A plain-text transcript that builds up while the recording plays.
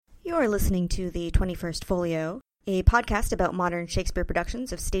You're listening to the 21st Folio, a podcast about modern Shakespeare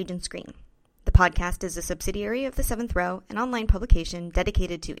productions of stage and screen. The podcast is a subsidiary of The Seventh Row, an online publication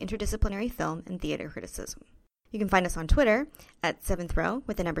dedicated to interdisciplinary film and theater criticism. You can find us on Twitter at 7th Row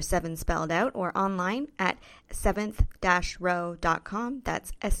with the number 7 spelled out, or online at 7th-row.com.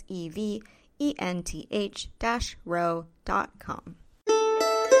 That's SEVENTH-row.com.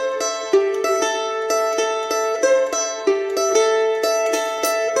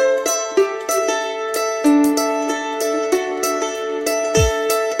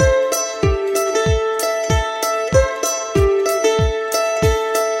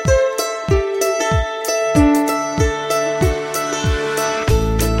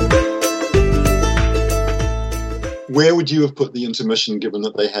 Where would you have put the intermission, given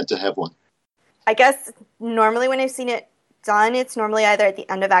that they had to have one? I guess normally when I've seen it done, it's normally either at the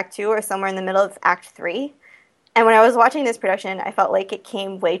end of Act 2 or somewhere in the middle of Act 3. And when I was watching this production, I felt like it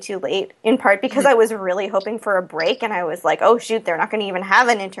came way too late, in part because I was really hoping for a break, and I was like, oh shoot, they're not going to even have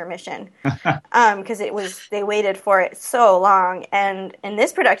an intermission. Because they waited for it so long. And in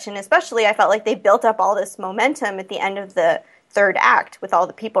this production especially, I felt like they built up all this momentum at the end of the third act with all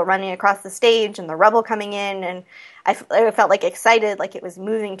the people running across the stage and the rubble coming in, and I felt like excited, like it was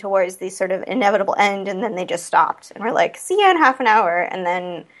moving towards the sort of inevitable end, and then they just stopped and we're like, see you in half an hour, and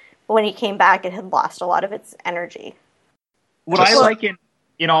then when he came back it had lost a lot of its energy. What I like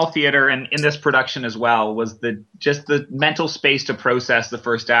in all theater and in this production as well was the mental space to process the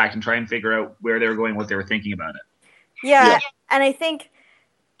first act and try and figure out where they were going, what they were thinking about it. Yeah. And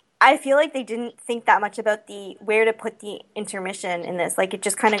I feel like they didn't think that much about where to put the intermission in this. Like, it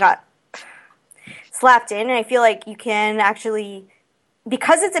just kind of got slapped in, and I feel like you can actually,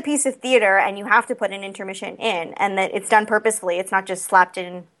 because it's a piece of theater and you have to put an intermission in, and that it's done purposefully, it's not just slapped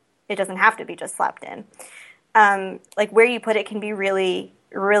in, it doesn't have to be just slapped in. Like, where you put it can be really,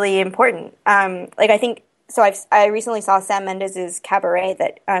 really important. I recently saw Sam Mendes' Cabaret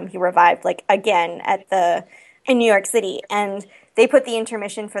that he revived, like, again in New York City, and they put the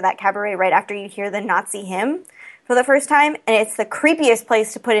intermission for that cabaret right after you hear the Nazi hymn for the first time, and it's the creepiest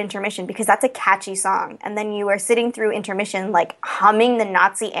place to put intermission because that's a catchy song, and then you are sitting through intermission like humming the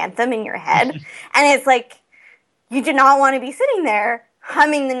Nazi anthem in your head, and it's like you do not want to be sitting there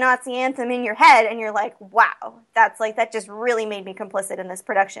humming the Nazi anthem in your head, and you're like, wow, that just really made me complicit in this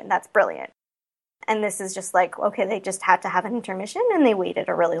production. That's brilliant. And this is just like, okay, they just had to have an intermission, and they waited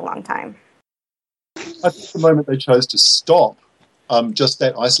a really long time. I think the moment they chose to stop, just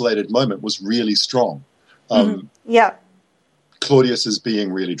that isolated moment was really strong. Yeah. Claudius is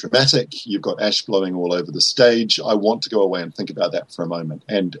being really dramatic. You've got ash blowing all over the stage. I want to go away and think about that for a moment.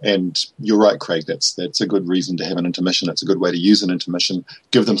 And you're right, Craig. That's a good reason to have an intermission. It's a good way to use an intermission.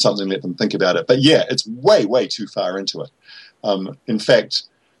 Give them something, let them think about it. But yeah, it's way, way too far into it. In fact,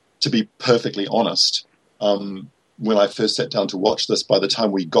 to be perfectly honest, when I first sat down to watch this, by the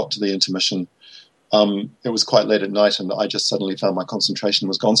time we got to the intermission, it was quite late at night, and I just suddenly found my concentration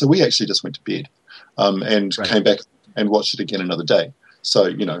was gone. So we actually just went to bed and came back and watched it again another day. So,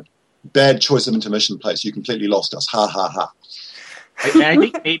 bad choice of intermission place. You completely lost us. Ha, ha, ha. I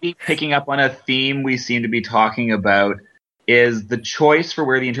think maybe picking up on a theme we seem to be talking about is the choice for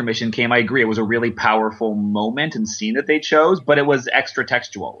where the intermission came. I agree. It was a really powerful moment and scene that they chose, but it was extra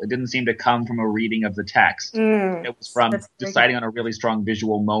textual. It didn't seem to come from a reading of the text. It was from deciding on a really strong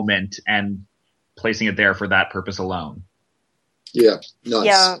visual moment and placing it there for that purpose alone. Yeah, nice.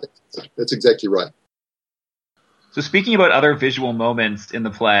 Yeah. That's exactly right. So speaking about other visual moments in the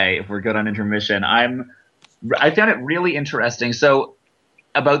play, if we're good on intermission, I found it really interesting. So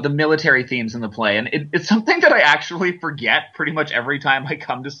about the military themes in the play, and it's something that I actually forget pretty much every time I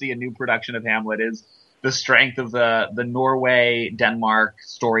come to see a new production of Hamlet, is the strength of the Norway-Denmark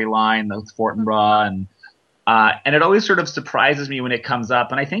storyline, the Fortinbras, and it always sort of surprises me when it comes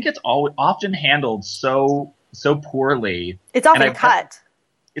up, and I think it's often handled so poorly. It's often cut.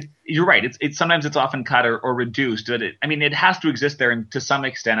 You're right. It's sometimes it's often cut or reduced. But it has to exist there to some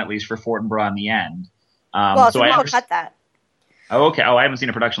extent, at least for Fortinbras in the end. So I cut that. Oh, okay. Oh, I haven't seen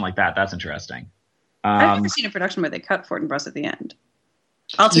a production like that. That's interesting. I've never seen a production where they cut Fortinbras at the end.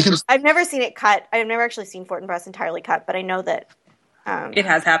 I've never seen it cut. I've never actually seen Fortinbras entirely cut, but I know that it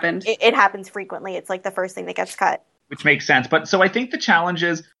has happened. It happens frequently. It's like the first thing that gets cut. Which makes sense. But so I think the challenge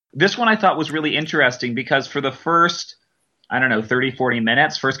is, this one I thought was really interesting because for the first, 30, 40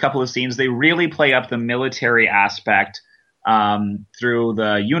 minutes, first couple of scenes, they really play up the military aspect through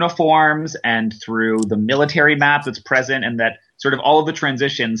the uniforms and through the military map that's present, and that sort of all of the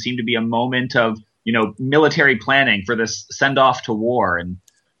transitions seem to be a moment of, military planning for this send-off to war. And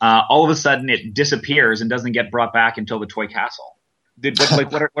all of a sudden it disappears and doesn't get brought back until the toy castle.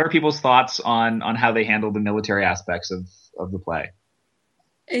 What are people's thoughts on how they handle the military aspects of the play?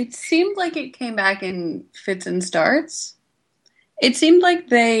 It seemed like it came back in fits and starts. It seemed like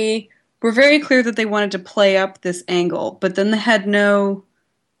they were very clear that they wanted to play up this angle, but then they had no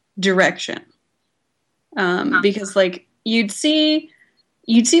direction. Because like you'd see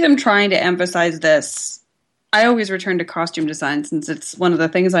them trying to emphasize this. I always return to costume design since it's one of the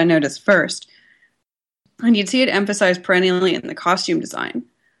things I notice first. And you'd see it emphasized perennially in the costume design.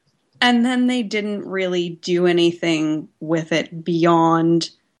 And then they didn't really do anything with it beyond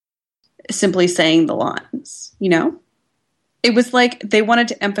simply saying the lines, you know? It was like they wanted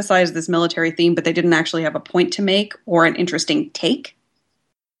to emphasize this military theme, but they didn't actually have a point to make or an interesting take.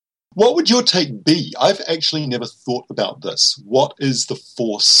 What would your take be? I've actually never thought about this. What is the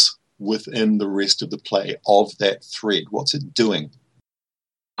force within the rest of the play of that thread? What's it doing?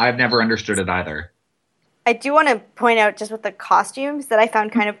 I've never understood it either. I do want to point out just with the costumes that I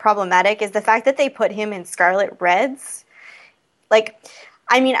found kind of problematic is the fact that they put him in scarlet reds. Like,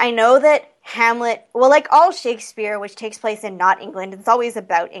 I mean, I know that Hamlet, well, like all Shakespeare, which takes place in not England, it's always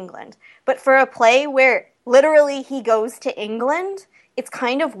about England. But for a play where literally he goes to England, it's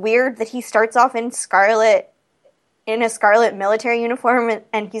kind of weird that he starts off in a scarlet military uniform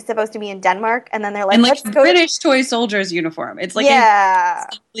and he's supposed to be in Denmark, and then they're like, let's go British toy soldier's uniform. It's like a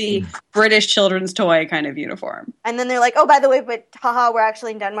British children's toy kind of uniform. And then they're like, oh, by the way, but haha, we're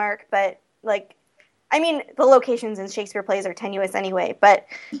actually in Denmark. But like, I mean, the locations in Shakespeare plays are tenuous anyway, but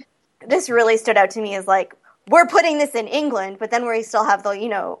this really stood out to me as like, we're putting this in England, but then we still have the, you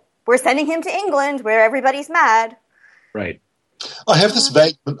know, we're sending him to England where everybody's mad. Right. I have this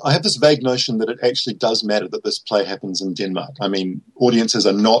vague notion that it actually does matter that this play happens in Denmark. I mean, audiences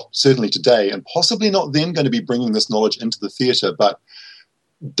are not, certainly today, and possibly not then, going to be bringing this knowledge into the theatre, but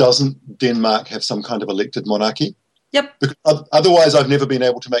doesn't Denmark have some kind of elected monarchy? Yep. Because otherwise, I've never been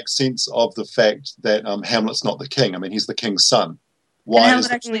able to make sense of the fact that Hamlet's not the king. I mean, he's the king's son. Why? And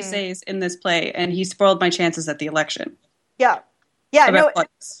Hamlet actually says in this play, and he spoiled my chances at the election. Yeah.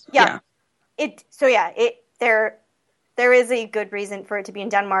 There is a good reason for it to be in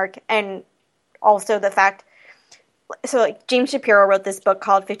Denmark, and also the fact. So, like, James Shapiro wrote this book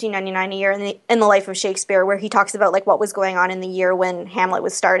called 1599 a Year in the Life of Shakespeare, where he talks about like what was going on in the year when Hamlet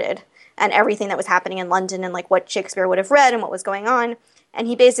was started, and everything that was happening in London, and like what Shakespeare would have read and what was going on. And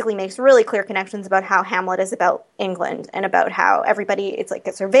he basically makes really clear connections about how Hamlet is about England and about how everybody, it's like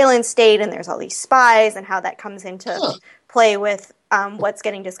a surveillance state and there's all these spies, and how that comes into play with what's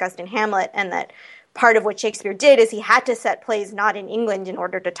getting discussed in Hamlet, and that part of what Shakespeare did is he had to set plays not in England in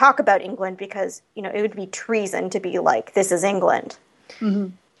order to talk about England because, you know, it would be treason to be like, this is England. Mm-hmm.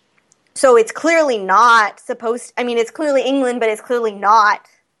 So it's clearly not it's clearly England, but it's clearly not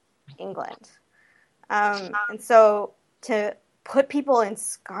England. And so to put people in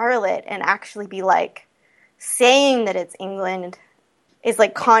scarlet and actually be like saying that it's England is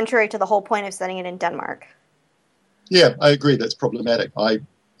like contrary to the whole point of setting it in Denmark. Yeah, I agree. That's problematic.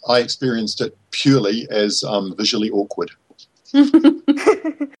 I experienced it purely as visually awkward.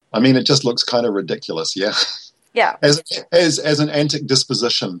 I mean, it just looks kind of ridiculous, yeah. Yeah. As an antic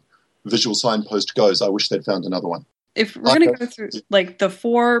disposition visual signpost goes, I wish they'd found another one. If we're going to go through, like, the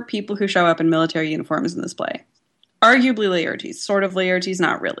four people who show up in military uniforms in this play, arguably Laertes, sort of Laertes,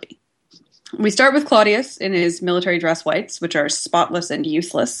 not really. We start with Claudius in his military dress whites, which are spotless and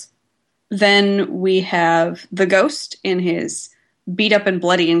useless. Then we have the Ghost in his beat up and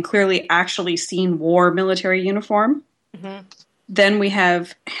bloody and clearly actually seen war military uniform. Mm-hmm. Then we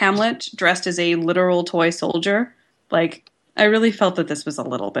have Hamlet dressed as a literal toy soldier. Like, I really felt that this was a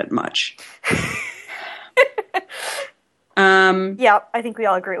little bit much. Yeah, I think we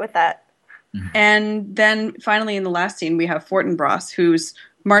all agree with that. And then finally in the last scene we have Fortinbras, who's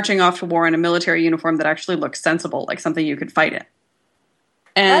marching off to war in a military uniform that actually looks sensible, like something you could fight in.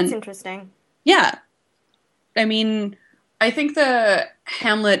 And that's interesting. Yeah. I mean, I think the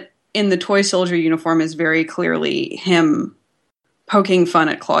Hamlet in the toy soldier uniform is very clearly him poking fun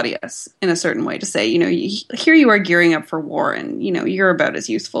at Claudius in a certain way to say, you know, here you are gearing up for war and, you know, you're about as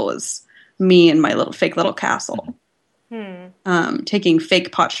useful as me and my little fake little castle. Taking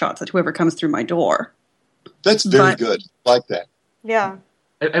fake pot shots at whoever comes through my door. That's very good. I like that. Yeah.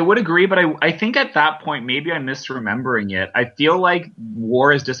 I would agree, but I think at that point, maybe I'm misremembering it. I feel like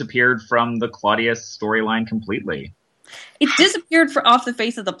war has disappeared from the Claudius storyline completely. It disappeared off the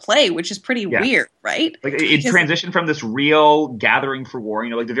face of the play, which is pretty weird, right? Like it transitioned from this real gathering for war, you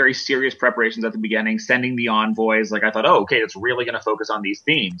know, like the very serious preparations at the beginning, sending the envoys. Like I thought, oh, okay, it's really going to focus on these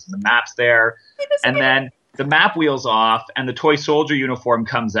themes. And the map's there. And then the map wheels off and the toy soldier uniform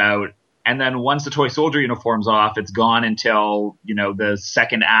comes out. And then once the toy soldier uniform's off, it's gone until, the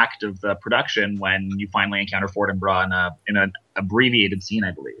second act of the production when you finally encounter Fortinbras in an abbreviated scene,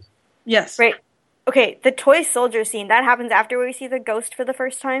 I believe. Yes. Right. Okay, the toy soldier scene, that happens after we see the ghost for the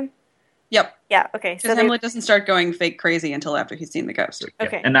first time? Yep. Yeah, okay. Because Hamlet doesn't start going fake crazy until after he's seen the ghost.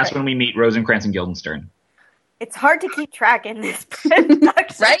 Okay. And that's when we meet Rosencrantz and Guildenstern. It's hard to keep track in this production.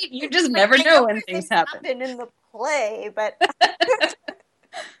 Right? You just never know when things happen. In the play, but...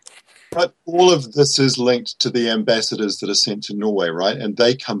 But all of this is linked to the ambassadors that are sent to Norway, right? And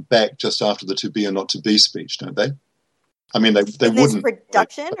they come back just after the to be or not to be speech, don't they? I mean, they in wouldn't. This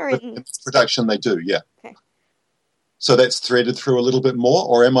production or in this production, they do, yeah. Okay. So that's threaded through a little bit more,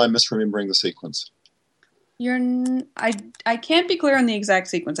 or am I misremembering the sequence? I can't be clear on the exact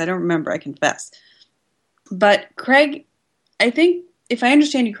sequence. I don't remember, I confess. But Craig, I think, if I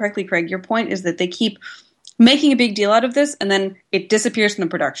understand you correctly, Craig, your point is that they keep making a big deal out of this, and then it disappears from the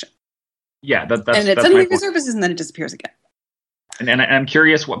production. Yeah, that's and it suddenly resurfaces, and then it disappears again. And I'm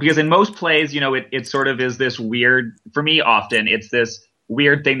curious, because in most plays, it sort of is this weird, for me often, it's this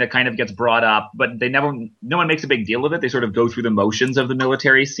weird thing that kind of gets brought up, but no one makes a big deal of it. They sort of go through the motions of the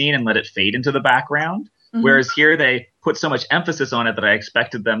military scene and let it fade into the background. Mm-hmm. Whereas here they put so much emphasis on it that I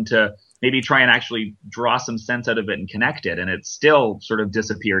expected them to maybe try and actually draw some sense out of it and connect it. And it still sort of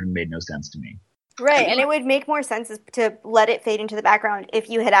disappeared and made no sense to me. Right, and it would make more sense to let it fade into the background if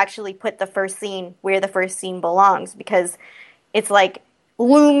you had actually put the first scene where the first scene belongs, because it's like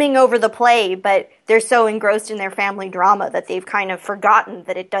looming over the play, but they're so engrossed in their family drama that they've kind of forgotten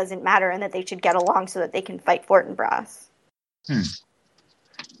that it doesn't matter and that they should get along so that they can fight Fortinbras.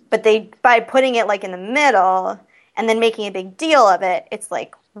 But by putting it like in the middle and then making a big deal of it, it's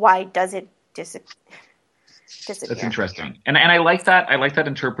like, why does it disappear? That's interesting. And I like that. I like that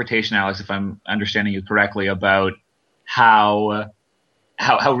interpretation, Alex, if I'm understanding you correctly, about how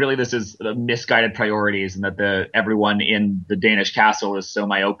really this is misguided priorities, and that everyone in the Danish castle is so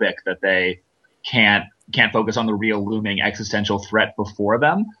myopic that they can't focus on the real looming existential threat before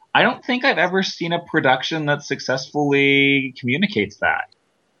them. I don't think I've ever seen a production that successfully communicates that.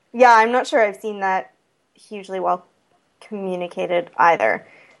 Yeah, I'm not sure I've seen that hugely well communicated either.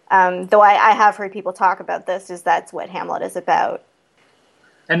 Though I have heard people talk about this, is that's what Hamlet is about.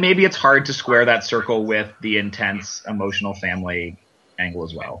 And maybe it's hard to square that circle with the intense emotional family angle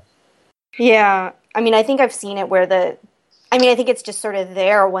as well. Yeah, I mean, I think I've seen it where I think it's just sort of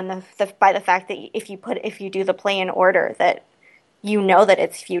there when by the fact that if you do the play in order, that you know that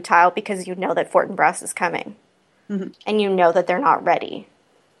it's futile because you know that Fortinbras is coming, and you know that they're not ready,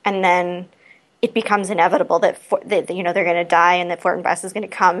 and then it becomes inevitable that they're going to die and that Fortinbras is going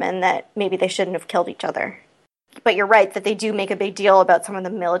to come and that maybe they shouldn't have killed each other. But you're right that they do make a big deal about some of the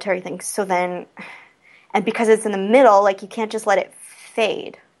military things. So then, and because it's in the middle, like you can't just let it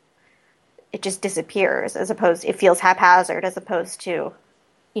fade. It just disappears it feels haphazard as opposed to,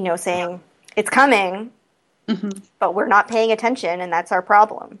 saying it's coming, but we're not paying attention and that's our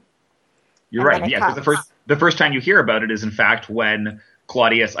problem. You're right. Yeah, because the first time you hear about it is in fact when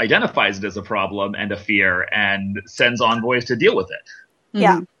Claudius identifies it as a problem and a fear and sends envoys to deal with it.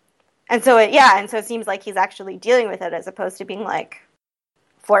 Yeah. And so it seems like he's actually dealing with it as opposed to being like,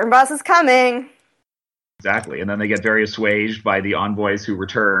 Fortinbras is coming. Exactly. And then they get very assuaged by the envoys who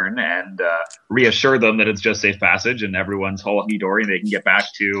return and reassure them that it's just safe passage and everyone's hunky-dory and they can get back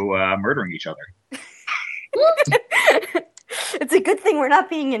to murdering each other. It's a good thing we're not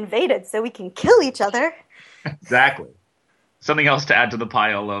being invaded so we can kill each other. Exactly. Something else to add to the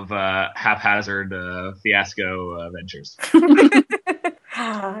pile of haphazard fiasco ventures.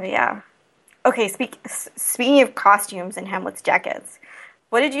 Yeah. Okay, speaking of costumes and Hamlet's jackets,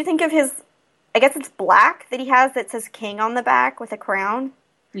 what did you think of his, I guess it's black that he has that says king on the back with a crown?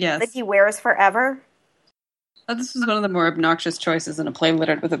 Yes. That he wears forever? Oh, this was one of the more obnoxious choices in a play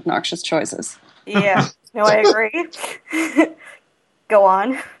littered with obnoxious choices. Yeah, no, I agree. Go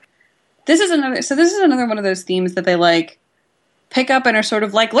on. This is another one of those themes that they pick up and are sort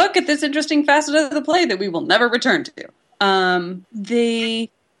of like, look at this interesting facet of the play that we will never return to. The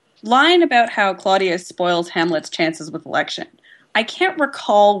line about how Claudius spoils Hamlet's chances with election, I can't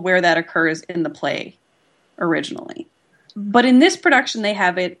recall where that occurs in the play originally. But in this production, they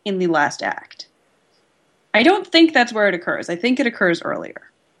have it in the last act. I don't think that's where it occurs. I think it occurs earlier.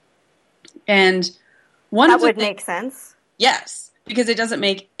 And that would make sense. Yes, because it doesn't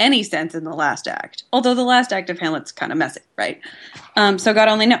make any sense in the last act. Although the last act of Hamlet's kind of messy, right? So God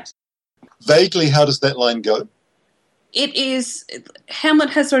only knows. Vaguely, how does that line go? It is, Hamlet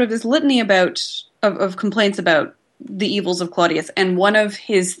has sort of this litany of complaints about the evils of Claudius, and one of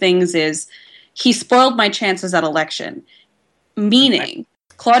his things is, he spoiled my chances at election, meaning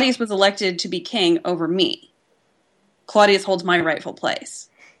Claudius was elected to be king over me. Claudius holds my rightful place.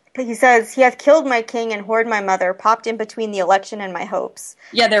 But he says, he hath killed my king and whored my mother, popped in between the election and my hopes.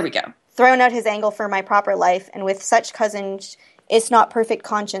 Yeah, there we go. Thrown out his angle for my proper life, and with such cousins, is not perfect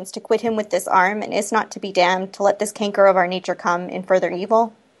conscience to quit him with this arm, and is not to be damned to let this canker of our nature come in further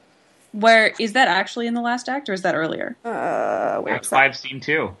evil. Where, is that actually in the last act, or is that earlier? Act 5, Scene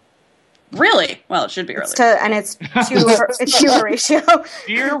 2. Really? Well, it should be earlier. It's to Horatio.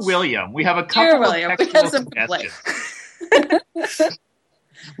 Dear William, we have a couple of textual suggestions.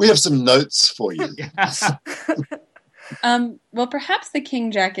 We have some notes for you. Well, perhaps the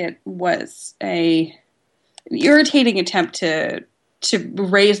king jacket was an irritating attempt to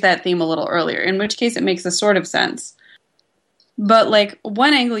raise that theme a little earlier, in which case it makes a sort of sense. But, like,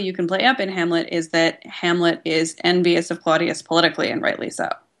 one angle you can play up in Hamlet is that Hamlet is envious of Claudius politically, and rightly so.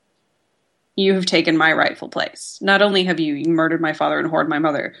 You have taken my rightful place. Not only have you murdered my father and whored my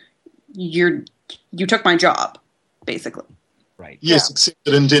mother, you took my job, basically. Right. Yes, except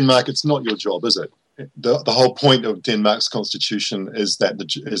that in Denmark, it's not your job, is it? The whole point of Denmark's constitution is that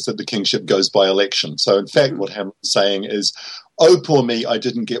the kingship goes by election. So, in fact, what Hamlet's saying is, oh, poor me, I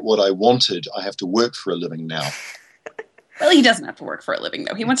didn't get what I wanted. I have to work for a living now. Well, he doesn't have to work for a living,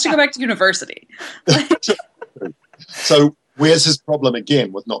 though. He wants to go back to university. So, where's his problem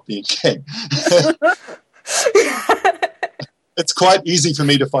again with not being king? It's quite easy for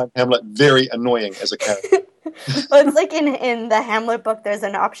me to find Hamlet very annoying as a character. Well, it's like in the Hamlet book, there's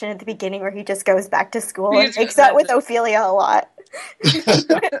an option at the beginning where he just goes back to school and makes out with Ophelia a lot.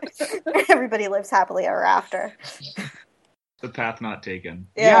 Everybody lives happily ever after. The path not taken.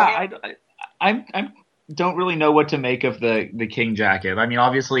 Yeah. I don't really know what to make of the king jacket. I mean,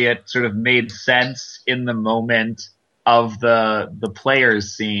 obviously it sort of made sense in the moment of the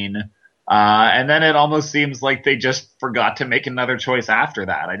players scene. And then it almost seems like they just forgot to make another choice after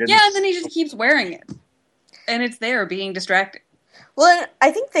that. And then he just keeps wearing it. And it's there being distracting. Well,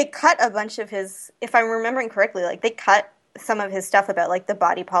 I think they cut a bunch of his, if I'm remembering correctly, like they cut some of his stuff about like the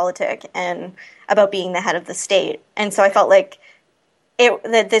body politic and about being the head of the state. And so I felt like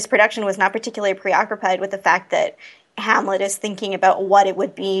that this production was not particularly preoccupied with the fact that Hamlet is thinking about what it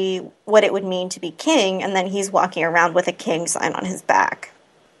would mean to be king, and then he's walking around with a king sign on his back.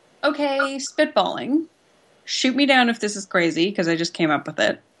 Okay, spitballing. Shoot me down if this is crazy, because I just came up with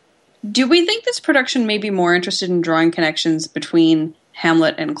it. Do we think this production may be more interested in drawing connections between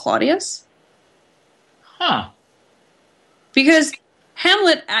Hamlet and Claudius? Huh. Because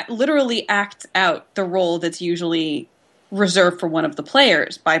Hamlet literally acts out the role that's usually reserved for one of the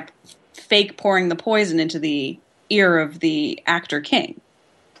players by fake pouring the poison into the ear of the actor king.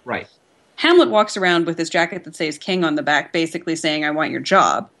 Right. Hamlet walks around with his jacket that says king on the back, basically saying, I want your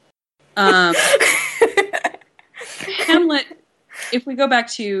job. Hamlet, if we go back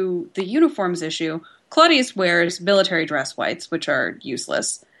to the uniforms issue, Claudius wears military dress whites, which are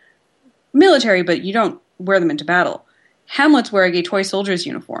useless. Military, but you don't wear them into battle. Hamlet's wearing a toy soldier's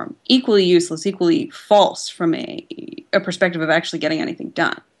uniform, equally useless, equally false from a perspective of actually getting anything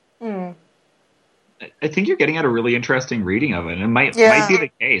done. Mm. I think you're getting at a really interesting reading of it. It might be the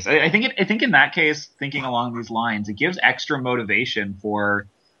case. I think in that case, thinking along these lines, it gives extra motivation for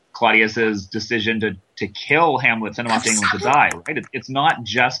Claudius's decision to kill Hamlet, send him off to England to die. Right? It's not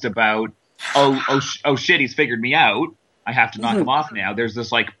just about oh shit, he's figured me out. I have to knock him off now. There's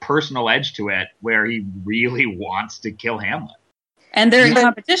this like personal edge to it where he really wants to kill Hamlet. And they're in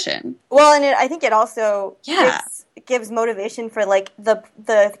competition. Well, and I think it also gives motivation for like the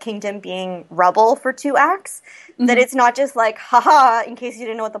kingdom being rubble for 2 acts. Mm-hmm. That it's not just like, haha, in case you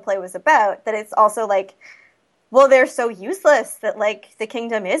didn't know what the play was about. That it's also like, well, they're so useless that like the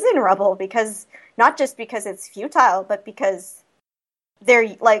kingdom is in rubble, because not just because it's futile, but because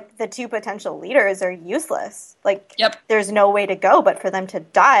they're like the 2 potential leaders are useless. Like, There's no way to go but for them to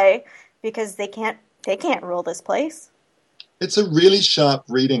die, because they can't rule this place. It's a really sharp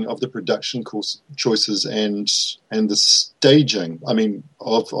reading of the production choices and the staging. I mean,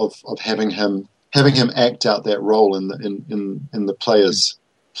 of having him act out that role in the player's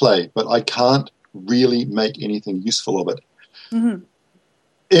play. But I can't really make anything useful of it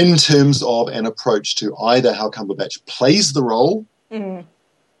in terms of an approach to either how Cumberbatch plays the role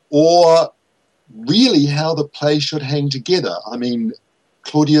or really how the play should hang together. I mean,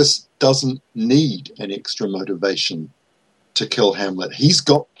 Claudius doesn't need an extra motivation to kill Hamlet. He's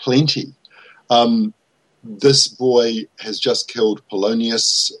got plenty. This boy has just killed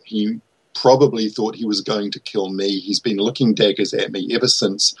Polonius. He probably thought he was going to kill me. He's been looking daggers at me ever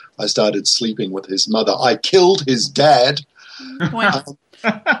since I started sleeping with his mother. I killed his dad.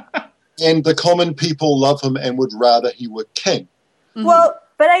 And the common people love him and would rather he were king. Well,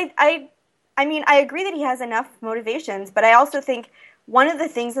 But I mean, I agree that he has enough motivations, but I also think one of the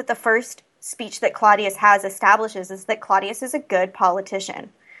things that the first speech that Claudius has establishes is that Claudius is a good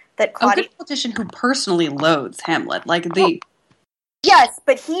politician. That A good politician who personally loathes Hamlet. Yes,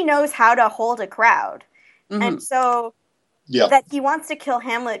 but he knows how to hold a crowd. Mm-hmm. And so that he wants to kill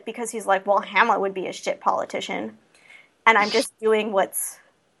Hamlet because he's like, well, Hamlet would be a shit politician. And I'm just doing what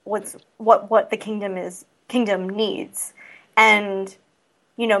the kingdom needs. And,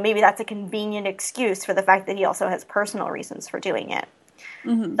 you know, maybe that's a convenient excuse for the fact that he also has personal reasons for doing it.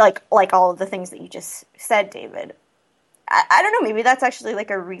 Mm-hmm. Like all of the things that you just said, David. I don't know, maybe that's actually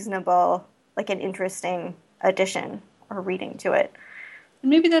like a reasonable, like an interesting addition or reading to it.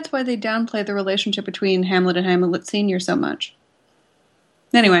 Maybe that's why they downplay the relationship between Hamlet and Hamlet Sr. so much.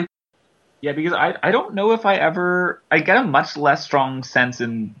 Anyway. Yeah, because I don't know if I get a much less strong sense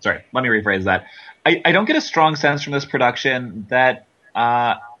in... Sorry, let me rephrase that. I don't get a strong sense from this production that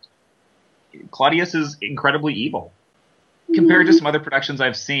Claudius is incredibly evil. Compared to some other productions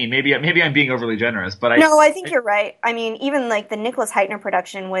I've seen. Maybe I'm being overly generous, but I think you're right. I mean, even like the Nicholas Heitner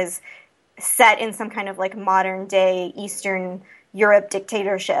production was set in some kind of like modern day Eastern Europe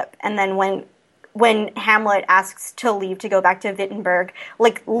dictatorship, and then when Hamlet asks to leave to go back to Wittenberg,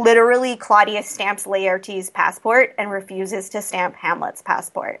 like literally Claudius stamps Laertes' passport and refuses to stamp Hamlet's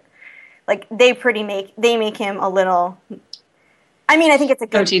passport. Like they make him a little. I mean, I think it's a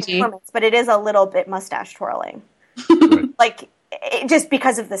good performance, but it is a little bit mustache twirling. Like just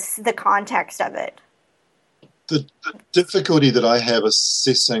because of the context of it. The difficulty that I have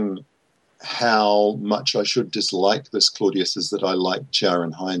assessing how much I should dislike this Claudius is that I like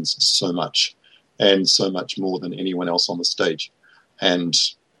Jaron Hines so much, and so much more than anyone else on the stage. And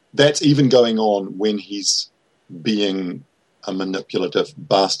that's even going on when he's being a manipulative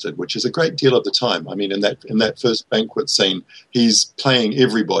bastard, which is a great deal of the time. I mean, in that first banquet scene, he's playing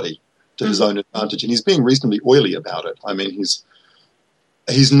everybody to his own advantage, and he's being reasonably oily about it. I mean, he's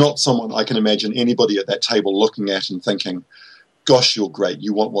not someone I can imagine anybody at that table looking at and thinking, gosh, you're great,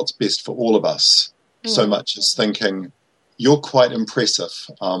 you want what's best for all of us, so much as thinking, you're quite impressive.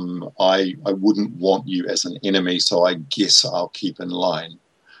 I wouldn't want you as an enemy, so I guess I'll keep in line.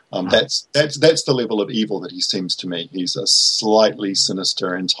 That's the level of evil that he seems to me. He's a slightly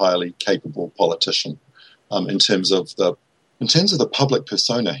sinister, entirely capable politician in terms of the public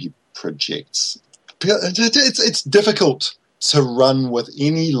persona he projects. It's difficult to run with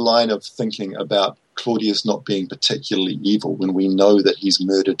any line of thinking about Claudius not being particularly evil when we know that he's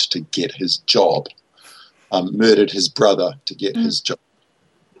murdered to get his job, murdered his brother to get his job.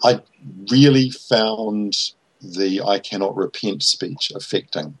 I really found the "I cannot repent" speech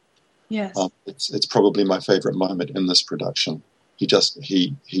affecting. Yes, it's probably my favorite moment in this production. He does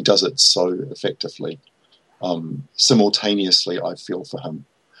it so effectively. Simultaneously, I feel for him.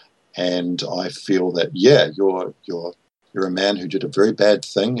 And I feel that, you're a man who did a very bad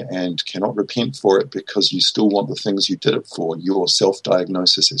thing and cannot repent for it because you still want the things you did it for. Your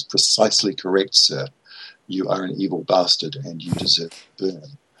self-diagnosis is precisely correct, sir. You are an evil bastard and you deserve to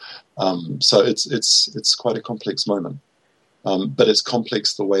burn. So it's quite a complex moment. But it's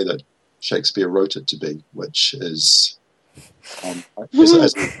complex the way that Shakespeare wrote it to be, which is, as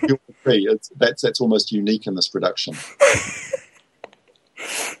you'll agree, that's almost unique in this production.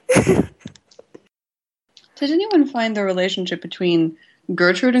 Did anyone find the relationship between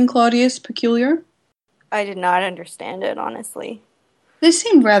Gertrude and Claudius peculiar? I did not understand it, honestly. They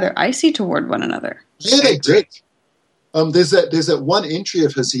seemed rather icy toward one another. Yeah, they did. There's that one entry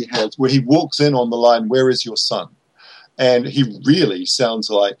of his he has where he walks in on the line, "Where is your son?" And he really sounds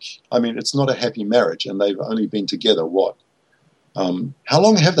like, I mean, it's not a happy marriage, and they've only been together, how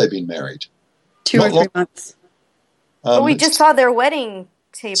long have they been married? 2 or 3 months. But we just saw their wedding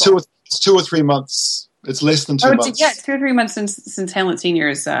table. 2 or 3 months. It's less than 2 months. Yeah, 2 or 3 months since Hamlet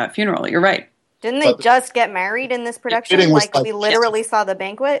Sr.'s funeral. You're right. Didn't they just get married in this production? Like, we literally saw the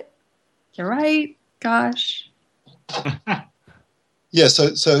banquet? You're right. Gosh. Yeah,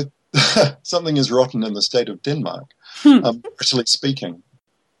 so something is rotten in the state of Denmark, actually speaking.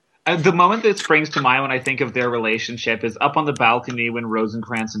 The moment that springs to mind when I think of their relationship is up on the balcony when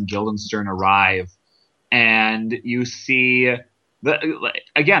Rosencrantz and Guildenstern arrive, and you see...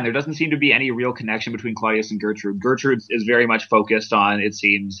 Again, there doesn't seem to be any real connection between Claudius and Gertrude. Gertrude is very much focused on, it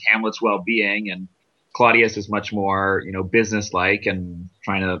seems, Hamlet's well-being, and Claudius is much more, business-like and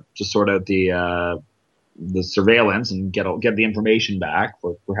trying to just sort out the surveillance and get the information back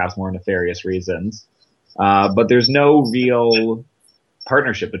for perhaps more nefarious reasons. But there's no real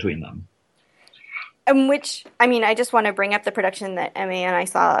partnership between them. And I just want to bring up the production that Emmy and I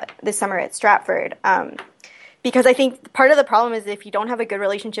saw this summer at Stratford. because I think part of the problem is if you don't have a good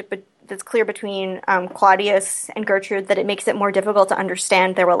relationship that's clear between Claudius and Gertrude, that it makes it more difficult to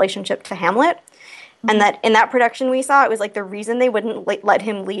understand their relationship to Hamlet. And that in that production we saw, it was like the reason they wouldn't let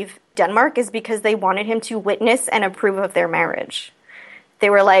him leave Denmark is because they wanted him to witness and approve of their marriage. They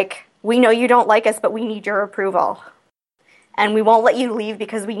were like, we know you don't like us, but we need your approval. And we won't let you leave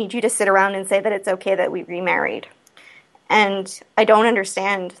because we need you to sit around and say that it's okay that we remarried. And I don't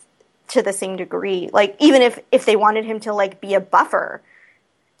understand to the same degree. Like, even if they wanted him to, like, be a buffer,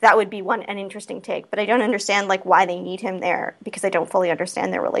 that would be an interesting take. But I don't understand, like, why they need him there, because I don't fully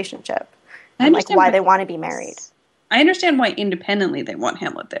understand their relationship. And, like, why they want to be married. I understand why independently they want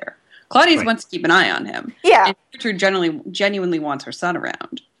Hamlet there. Claudius wants to keep an eye on him. Yeah. And Gertrude genuinely wants her son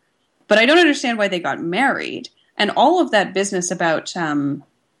around. But I don't understand why they got married. And all of that business about,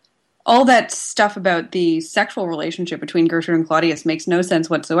 all that stuff about the sexual relationship between Gertrude and Claudius makes no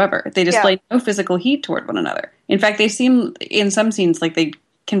sense whatsoever. They display no physical heat toward one another. In fact, they seem, in some scenes, like they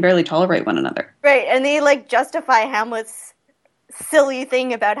can barely tolerate one another. Right, and they, like, justify Hamlet's silly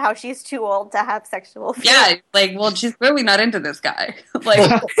thing about how she's too old to have sexual feelings. Yeah, like, well, she's clearly not into this guy. Like,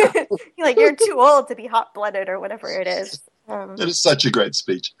 like, you're too old to be hot-blooded or whatever it is. That is such a great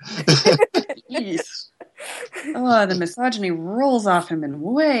speech. Jeez. Oh, the misogyny rolls off him in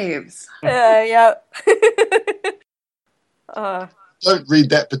waves. Yeah. Don't read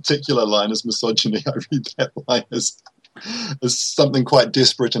that particular line as misogyny. I read that line as something quite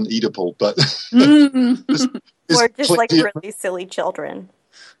desperate and eatable, but or just like really silly children.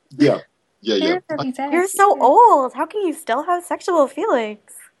 Yeah. You're so old. How can you still have sexual feelings?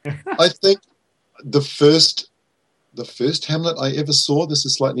 I think the first Hamlet I ever saw, this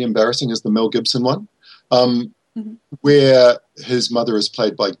is slightly embarrassing, is the Mel Gibson one, where his mother is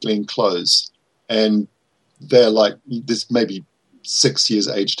played by Glenn Close, and they're like, there's maybe 6 years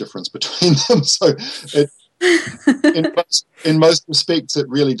age difference between them, so in most respects it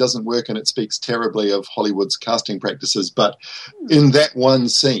really doesn't work, and it speaks terribly of Hollywood's casting practices. But in that one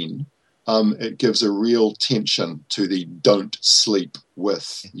scene, it gives a real tension to the "don't sleep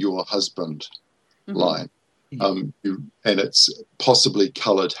with your husband" line. And it's possibly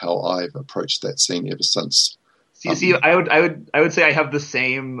coloured how I've approached that scene ever since. See, I would say I have the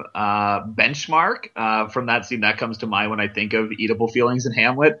same benchmark from that scene. That comes to mind when I think of eatable feelings in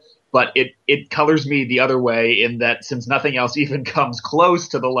Hamlet. But it colors me the other way in that, since nothing else even comes close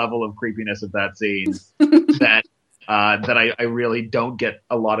to the level of creepiness of that scene, that I really don't get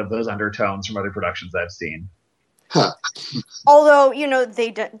a lot of those undertones from other productions I've seen. Huh. Although,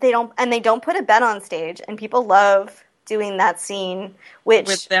 they don't put a bed on stage, and people love doing that scene,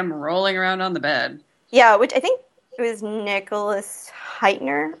 with them rolling around on the bed. Yeah, which I think it was Nicholas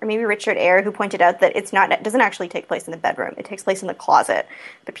Heitner or maybe Richard Eyre who pointed out that it doesn't actually take place in the bedroom. It takes place in the closet,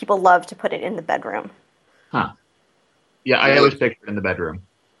 but people love to put it in the bedroom. Huh. Yeah, I always picture it in the bedroom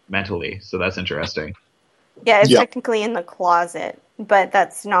mentally, so that's interesting. Yeah, it's technically in the closet, but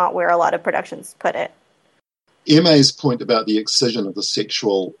that's not where a lot of productions put it. Emme's point about the excision of the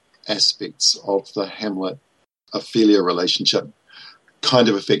sexual aspects of the Hamlet-Ophelia relationship kind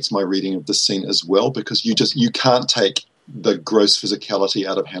of affects my reading of this scene as well, because you can't take the gross physicality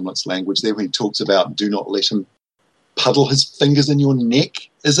out of Hamlet's language there when he talks about do not let him puddle his fingers in your neck,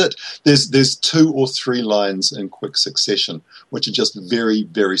 is it? There's 2 or 3 lines in quick succession which are just very,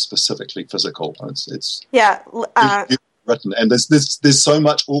 very specifically physical. It's written, and there's so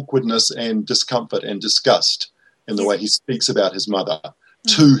much awkwardness and discomfort and disgust in the way he speaks about his mother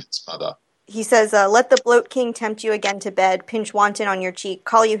to his mother. He says, let the bloat king tempt you again to bed, pinch wanton on your cheek,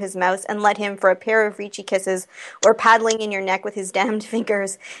 call you his mouse, and let him, for a pair of reachy kisses, or paddling in your neck with his damned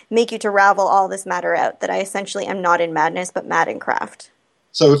fingers, make you to ravel all this matter out, that I essentially am not in madness, but mad in craft.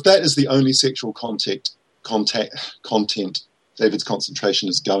 So if that is the only sexual content, David's concentration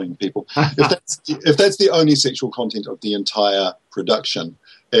is going, people. If that's the only sexual content of the entire production,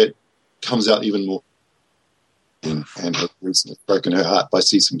 it comes out even more, and has recently broken her heart by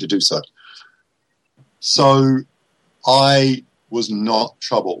ceasing to do so. So I was not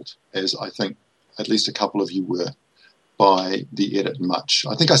troubled, as I think at least a couple of you were, by the edit much.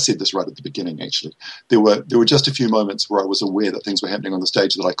 I think I said this right at the beginning, actually. There were just a few moments where I was aware that things were happening on the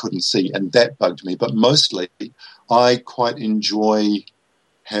stage that I couldn't see, and that bugged me. But mostly, I quite enjoy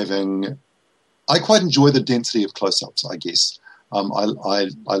the density of close-ups, I guess. I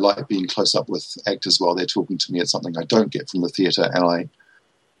like being close up with actors while they're talking to me. It's something I don't get from the theatre, and I,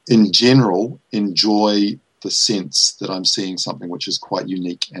 in general, enjoy the sense that I'm seeing something which is quite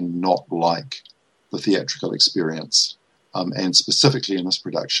unique and not like the theatrical experience. And specifically in this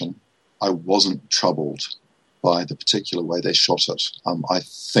production, I wasn't troubled by the particular way they shot it. I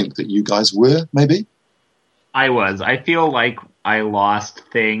think that you guys were, maybe? I feel like I lost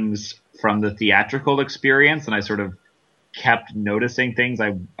things from the theatrical experience, and I sort of kept noticing things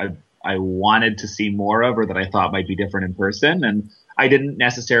I wanted to see more of, or that I thought might be different in person, and I didn't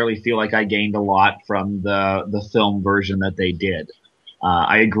necessarily feel like I gained a lot from the film version that they did.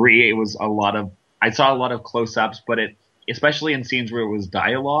 I agree, it was I saw a lot of close-ups, but especially in scenes where it was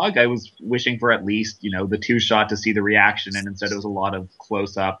dialogue, I was wishing for at least, the two shot to see the reaction, and instead it was a lot of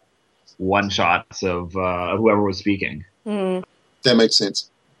close-up one shots of whoever was speaking. Mm. That makes sense.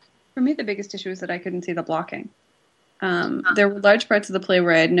 For me, the biggest issue is that I couldn't see the blocking. There were large parts of the play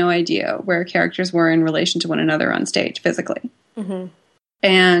where I had no idea where characters were in relation to one another on stage, physically. Mm-hmm.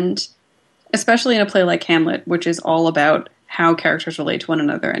 And especially in a play like Hamlet, which is all about how characters relate to one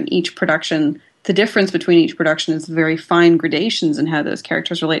another, and each production, the difference between each production is very fine gradations in how those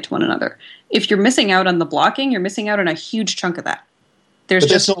characters relate to one another. If you're missing out on the blocking, you're missing out on a huge chunk of that. There's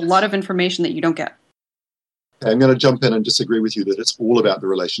just a lot of information that you don't get. I'm going to jump in and disagree with you that it's all about the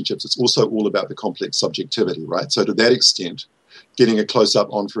relationships. It's also all about the complex subjectivity, right? So to that extent, getting a close-up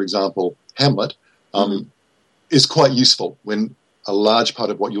on, for example, Hamlet is quite useful when a large part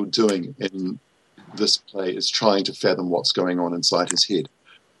of what you're doing in this play is trying to fathom what's going on inside his head.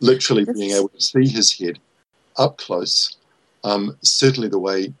 Literally being able to see his head up close, certainly the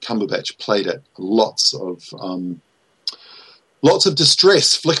way Cumberbatch played it, lots of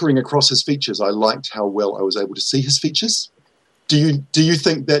distress flickering across his features. I liked how well I was able to see his features. Do you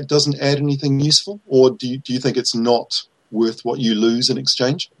think that doesn't add anything useful, or do you think it's not worth what you lose in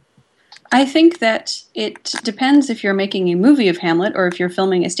exchange? I think that it depends if you're making a movie of Hamlet or if you're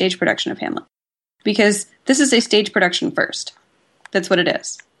filming a stage production of Hamlet. Because this is a stage production first. That's what it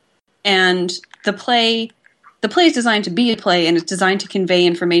is. And the play is designed to be a play, and it's designed to convey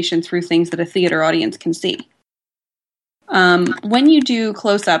information through things that a theater audience can see. When you do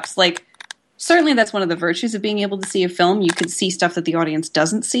close-ups, certainly that's one of the virtues of being able to see a film. You can see stuff that the audience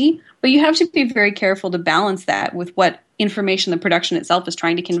doesn't see, but you have to be very careful to balance that with what information the production itself is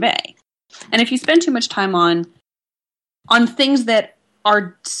trying to convey. And if you spend too much time on things that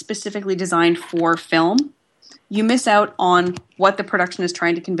are specifically designed for film, you miss out on what the production is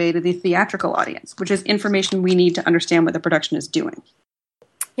trying to convey to the theatrical audience, which is information we need to understand what the production is doing.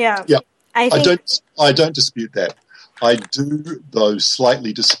 Yeah. I don't dispute that. I do, though,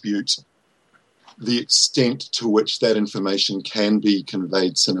 slightly dispute the extent to which that information can be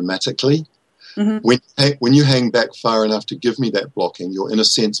conveyed cinematically. Mm-hmm. When you hang back far enough to give me that blocking, you're in a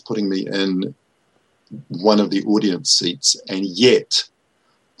sense putting me in one of the audience seats, and yet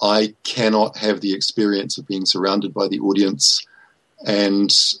I cannot have the experience of being surrounded by the audience,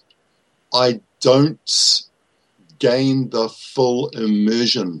 and I don't gain the full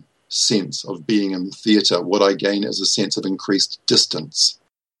immersion sense of being in the theatre. What I gain is a sense of increased distance,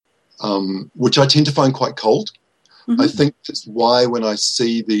 which I tend to find quite cold. Mm-hmm. I think that's why when I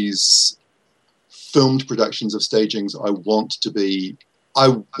see these filmed productions of stagings, I want to be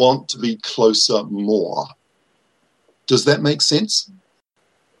closer more. Does that make sense?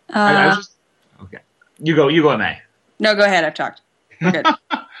 Okay. You go, May. No, go ahead. I've talked. We're good.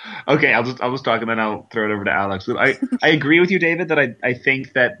 Okay, I'll just talk and then I'll throw it over to Alex. I agree with you, David, that I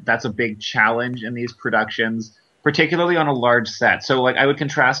think that's a big challenge in these productions, particularly on a large set. So, I would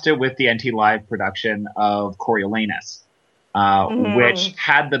contrast it with the NT Live production of Coriolanus, which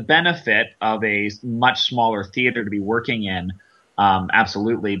had the benefit of a much smaller theater to be working in.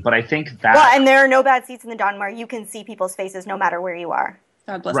 Absolutely, but I think that... Well, and there are no bad seats in the Donmar. You can see people's faces no matter where you are.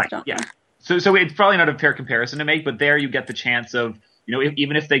 God bless the Donmar. Yeah. So it's probably not a fair comparison to make, but there you get the chance of,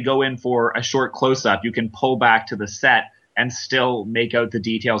 even if they go in for a short close-up, you can pull back to the set and still make out the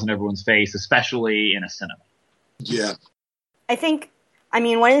details in everyone's face, especially in a cinema. Yeah. I think,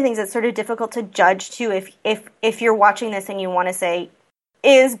 one of the things that's sort of difficult to judge, too, if you're watching this and you want to say,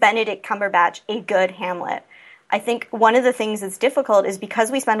 is Benedict Cumberbatch a good Hamlet? I think one of the things that's difficult is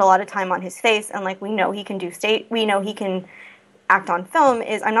because we spend a lot of time on his face, and we know he can we know he can act on film,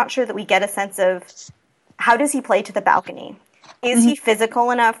 is I'm not sure that we get a sense of how does he play to the balcony? Is he physical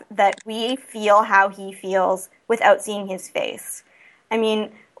enough that we feel how he feels without seeing his face?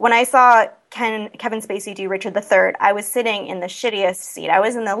 When I saw Kevin Spacey do Richard III, I was sitting in the shittiest seat. I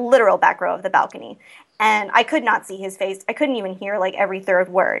was in the literal back row of the balcony, and I could not see his face. I couldn't even hear every third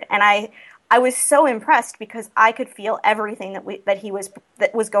word, and I was so impressed because I could feel everything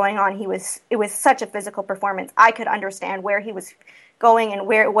that was going on. It was such a physical performance. I could understand where he was going and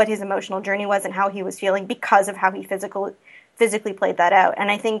what his emotional journey was and how he was feeling because of how he physically played that out.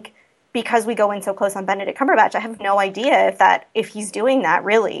 And I think because we go in so close on Benedict Cumberbatch, I have no idea if he's doing that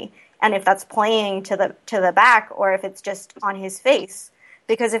really, and if that's playing to the back or if it's just on his face.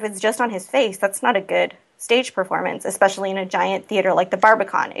 Because if it's just on his face, that's not a good stage performance, especially in a giant theater like the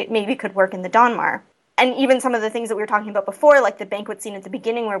Barbican. It maybe could work in the Donmar. And even some of the things that we were talking about before, like the banquet scene at the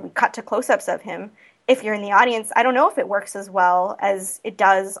beginning where we cut to close-ups of him, if you're in the audience, I don't know if it works as well as it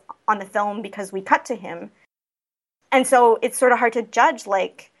does on the film because we cut to him. And so it's sort of hard to judge,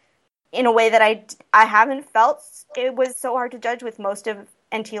 like, in a way that I haven't felt it was so hard to judge with most of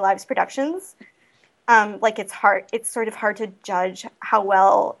NT Live's productions. Like, it's sort of hard to judge how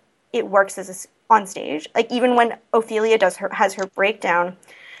well it works on stage. Like, even when Ophelia has her breakdown,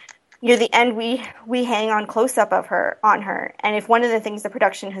 near the end, we hang on close-up of her, on her. And if one of the things the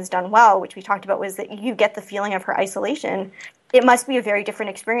production has done well, which we talked about, was that you get the feeling of her isolation, it must be a very different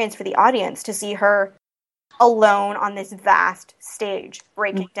experience for the audience to see her alone on this vast stage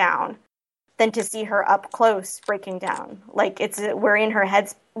breaking down than to see her up close breaking down. Like, we're in her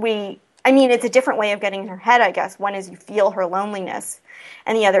heads. It's a different way of getting in her head, I guess. One is you feel her loneliness,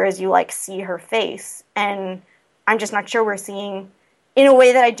 and the other is you, like, see her face. And I'm just not sure we're seeing, in a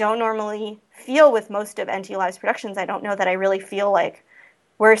way that I don't normally feel with most of NT Live's productions, I don't know that I really feel like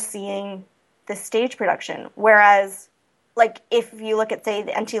we're seeing the stage production. Whereas, like, if you look at, say,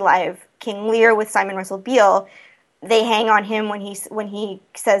 the NT Live King Lear with Simon Russell Beale, they hang on him when he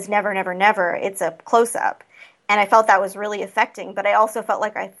says never, never, never. It's a close-up. And I felt that was really affecting, but I also felt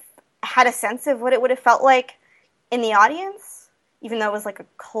like I had a sense of what it would have felt like in the audience, even though it was like a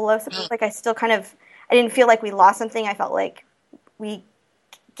close-up. Like, I still I didn't feel like we lost something. I felt like we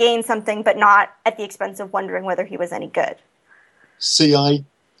gained something, but not at the expense of wondering whether he was any good. See,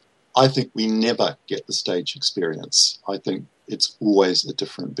 I think we never get the stage experience. I think it's always a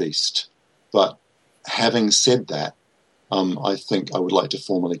different beast. But having said that, I think I would like to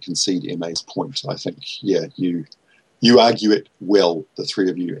formally concede MA's point. I think, yeah, you argue it well, the three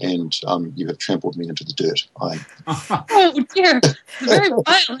of you, and you have trampled me into the dirt. Oh dear, very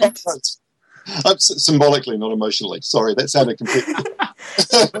violent. Symbolically, not emotionally. Sorry, that sounded completely.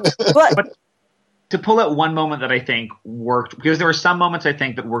 But to pull out one moment that I think worked, because there were some moments I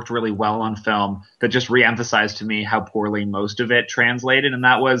think that worked really well on film that just re-emphasized to me how poorly most of it translated, and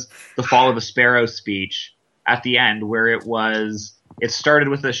that was the Fall of the Sparrow speech at the end, where it started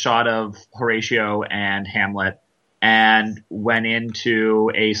with a shot of Horatio and Hamlet and went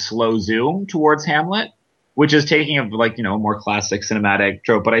into a slow zoom towards Hamlet, which is taking a more classic cinematic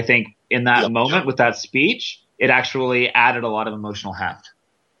trope. But I think in that moment with that speech, it actually added a lot of emotional heft.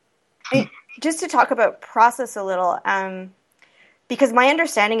 Just to talk about process a little, because my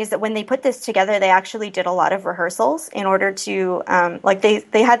understanding is that when they put this together, they actually did a lot of rehearsals in order to,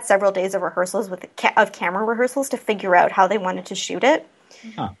 they had several days of rehearsals of camera rehearsals to figure out how they wanted to shoot it.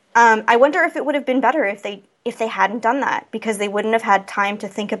 Huh. I wonder if it would have been better if they hadn't done that, because they wouldn't have had time to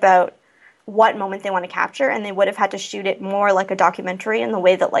think about what moment they want to capture, and they would have had to shoot it more like a documentary in the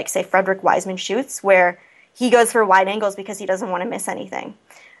way that, like, say, Frederick Wiseman shoots, where he goes for wide angles because he doesn't want to miss anything.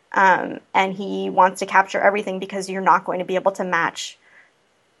 And he wants to capture everything because you're not going to be able to match,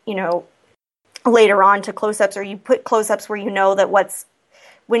 later on to close-ups, or you put close-ups where you know that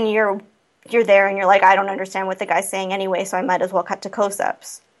when you're there and you're like, I don't understand what the guy's saying anyway, so I might as well cut to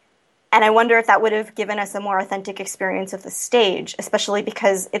close-ups. And I wonder if that would have given us a more authentic experience of the stage, especially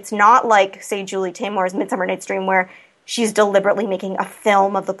because it's not like, say, Julie Taymor's Midsummer Night's Dream, where she's deliberately making a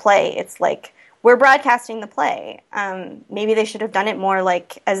film of the play. It's like, we're broadcasting the play. Maybe they should have done it more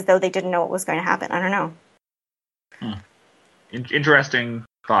like as though they didn't know what was going to happen. I don't know. Interesting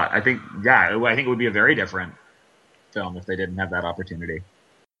thought. I think it would be a very different film if they didn't have that opportunity.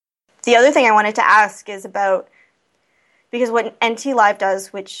 The other thing I wanted to ask is about, because what NT Live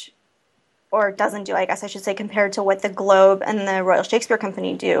does, or doesn't do, I guess I should say, compared to what the Globe and the Royal Shakespeare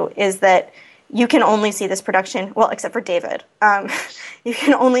Company do, is that you can only see this production, well, except for David, you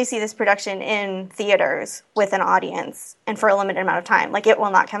can only see this production in theaters with an audience and for a limited amount of time. Like, it will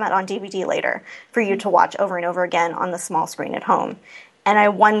not come out on DVD later for you to watch over and over again on the small screen at home. And I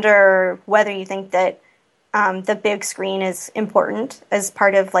wonder whether you think that the big screen is important as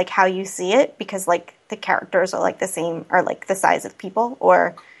part of, like, how you see it, because, like, the characters are, like, the same, or, like, the size of people,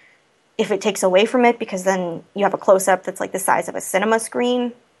 or if it takes away from it, because then you have a close-up that's, like, the size of a cinema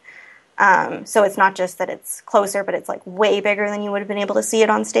screen. So it's not just that it's closer, but it's, like, way bigger than you would have been able to see it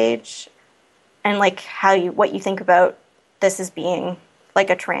on stage. And, like, what you think about this as being, like,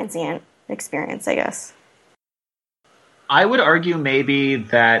 a transient experience, I guess. I would argue maybe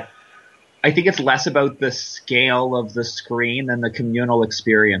that I think it's less about the scale of the screen than the communal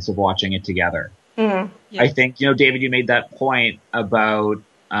experience of watching it together. Mm-hmm. Yeah. I think, David, you made that point about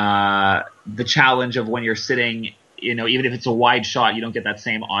the challenge of when you're sitting, even if it's a wide shot, you don't get that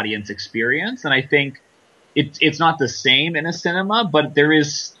same audience experience. And I think it's not the same in a cinema, but there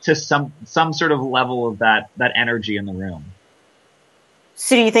is to some sort of level of that energy in the room.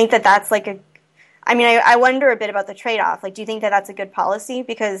 So do you think that that's like I wonder a bit about the trade-off. Like, do you think that that's a good policy?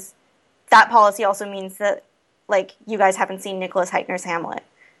 Because that policy also means that, like, you guys haven't seen Nicholas Heitner's Hamlet.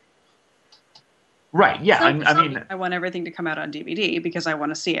 Right, yeah. I want everything to come out on DVD because I want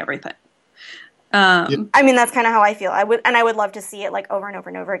to see everything. I mean, that's kind of how I feel. I would love to see it, like, over and over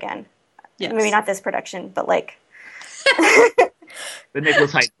and over again. Yes. Maybe not this production, but, like... The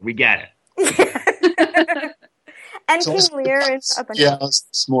Nicholas Heitner, we get it. And King Lear and a bunch of hours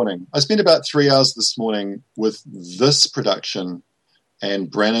this morning. I spent about 3 hours this morning with this production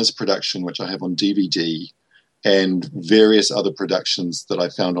and Branagh's production, which I have on DVD, and various other productions that I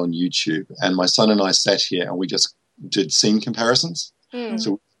found on YouTube. And my son and I sat here and we just did scene comparisons.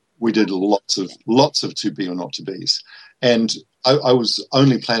 So we did lots of to be or not to be's. And I was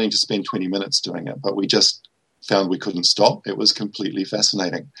only planning to spend 20 minutes doing it, but we just found we couldn't stop. It was completely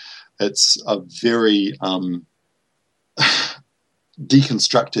fascinating. It's a very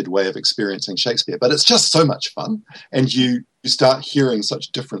deconstructed way of experiencing Shakespeare, but it's just so much fun. And you start hearing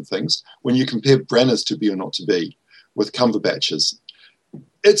such different things. When you compare Branagh's To Be or Not to Be with Cumberbatch's,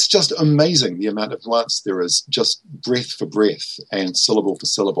 it's just amazing the amount of nuance there is, just breath for breath and syllable for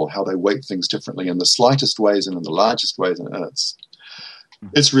syllable, how they weight things differently in the slightest ways and in the largest ways. And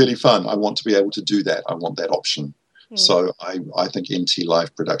it's really fun. I want to be able to do that. I want that option. So I think NT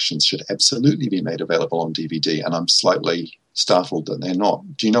Live productions should absolutely be made available on DVD, and I'm slightly startled that they're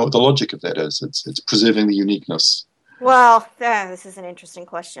not. Do you know what the logic of that is? It's preserving the uniqueness. Well, this is an interesting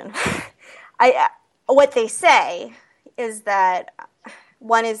question. What they say is that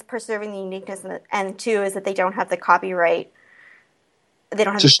one is preserving the uniqueness, and two is that they don't have the copyright. They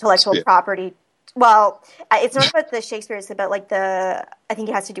don't have the intellectual property. Well, it's not about the Shakespeare. It's about like I think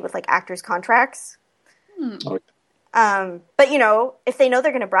it has to do with like actors' contracts. Okay. But, you know, if they know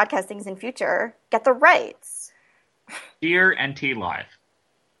they're going to broadcast things in future, get the rights. Dear NT Live.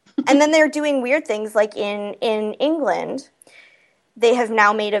 And then they're doing weird things like in England, they have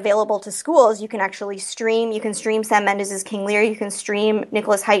now made available to schools. You can actually stream. You can stream Sam Mendes' King Lear. You can stream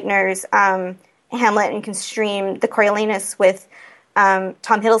Nicholas Heitner's Hamlet, and you can stream the Coriolanus with Tom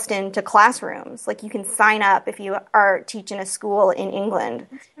Hiddleston to classrooms. Like, you can sign up if you are teaching a school in England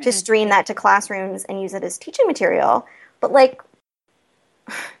to stream that to classrooms and use it as teaching material. But, like,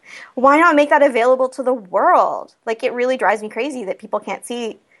 why not make that available to the world? Like, it really drives me crazy that people can't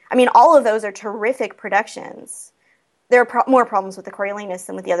see. I mean, all of those are terrific productions. There are more problems with the Coriolanus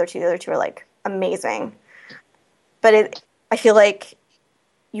than with the other two. The other two are, like, amazing. But I feel like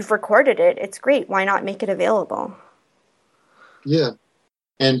you've recorded it. It's great. Why not make it available? Yeah.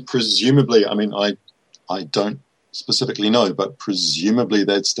 And presumably, I mean, I don't specifically know, but presumably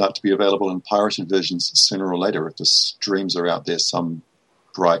they'd start to be available in pirated versions sooner or later. If the streams are out there, some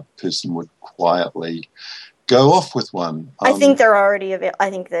bright person would quietly go off with one. I think they're already available.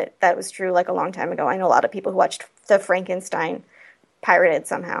 I think that was true like a long time ago. I know a lot of people who watched the Frankenstein pirated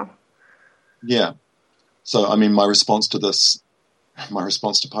somehow. Yeah. So, I mean, my response to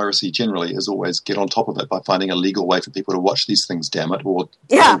piracy generally is always get on top of it by finding a legal way for people to watch these things, damn it, or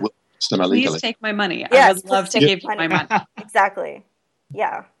yeah. watch them illegally. Please take my money. Yes, I would love to give you my money. Exactly.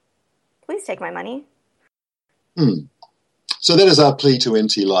 Yeah. Please take my money. So that is our plea to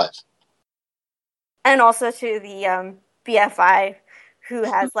NT Live. And also to the BFI, who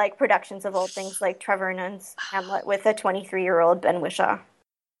has like productions of old things like Trevor Nunn's Hamlet with a 23-year-old Ben Whishaw.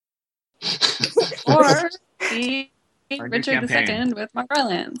 Or the Richard II with Mark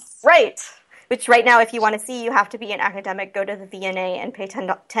Rylance. Right. Which right now, if you want to see, you have to be an academic, go to the V&A and pay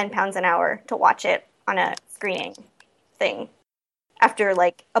 £10 an hour to watch it on a screening thing after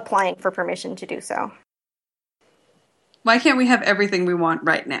like applying for permission to do so. Why can't we have everything we want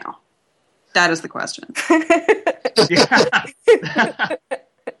right now? That is the question.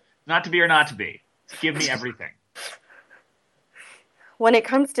 Not to be or not to be. Give me everything. When it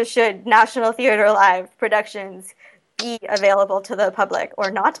comes to should National Theatre Live productions be available to the public or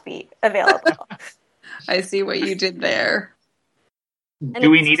not be available. I see what you did there.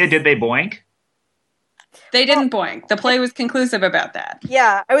 Do we need it? Did they boink? They didn't boink. The play was conclusive about that.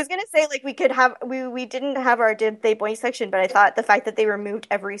 Yeah, I was going to say, like, we could have, we didn't have our did they boink section, but I thought the fact that they removed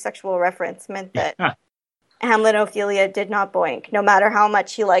every sexual reference meant that Hamlet and Ophelia did not boink, no matter how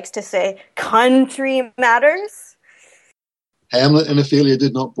much he likes to say, country matters. Hamlet and Ophelia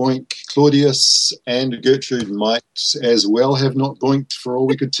did not boink. Claudius and Gertrude might as well have not boinked for all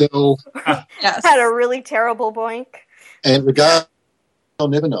we could tell. Yes. Had a really terrible boink. And regard, I'll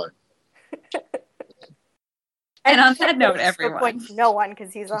never know. And on that note, everyone. Points no one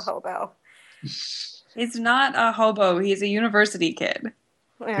because he's a hobo. He's not a hobo. He's a university kid.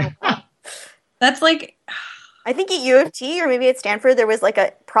 Yeah. That's like... I think at U of T, or maybe at Stanford, there was like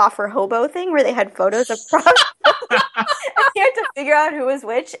a prof or hobo thing where they had photos of profs. And you had to figure out who was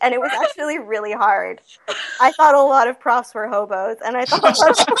which, and it was actually really hard. I thought a lot of profs were hobos, and I thought a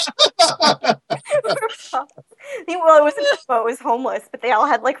lot of were profs. Well, it wasn't hobo, it was homeless, but they all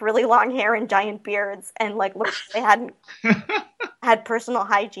had like really long hair and giant beards, and like looked like they hadn't had personal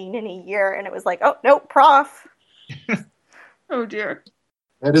hygiene in a year, and it was like, oh, no, prof. Oh, dear.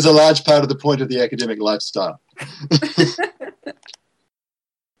 That is a large part of the point of the academic lifestyle.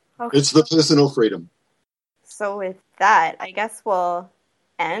 Okay. It's the personal freedom. So with that, I guess we'll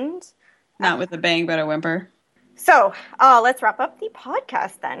end. Not with a bang, but a whimper. So let's wrap up the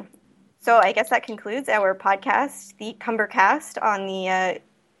podcast then. So I guess that concludes our podcast, the Cumbercast, on the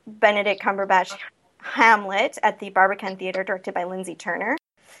Benedict Cumberbatch Hamlet at the Barbican Theatre, directed by Lindsay Turner.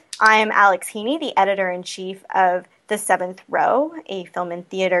 I'm Alex Heaney, the editor-in-chief of The Seventh Row, a film and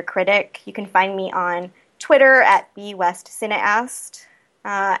theater critic. You can find me on Twitter at bwestcineast.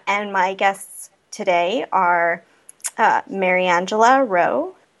 And my guests today are Mary Angela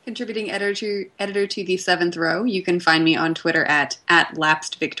Rowe. Contributing editor to The Seventh Row. You can find me on Twitter at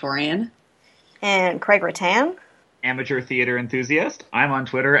lapsedvictorian. And Craig Rattan. Amateur theater enthusiast. I'm on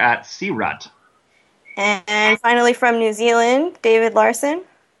Twitter at crut. And finally from New Zealand, David Larson.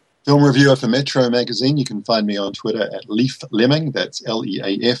 Film reviewer for Metro Magazine. You can find me on Twitter at Leaf Lemming. That's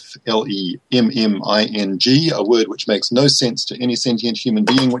LeafLemming, a word which makes no sense to any sentient human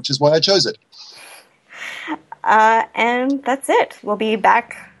being, which is why I chose it. And that's it. We'll be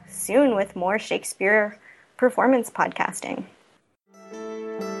back soon with more Shakespeare performance podcasting.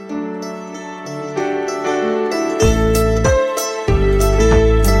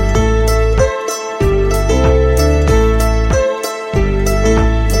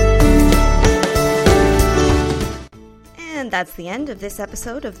 And that's the end of this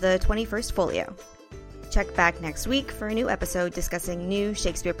episode of the 21st Folio. Check back next week for a new episode discussing new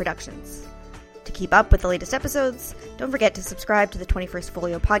Shakespeare productions. To keep up with the latest episodes, don't forget to subscribe to the 21st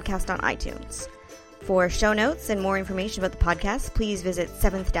Folio podcast on iTunes. For show notes and more information about the podcast, please visit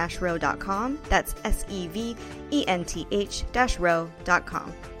 7th-row.com. That's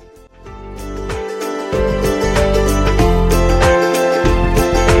SEVENTH-row.com.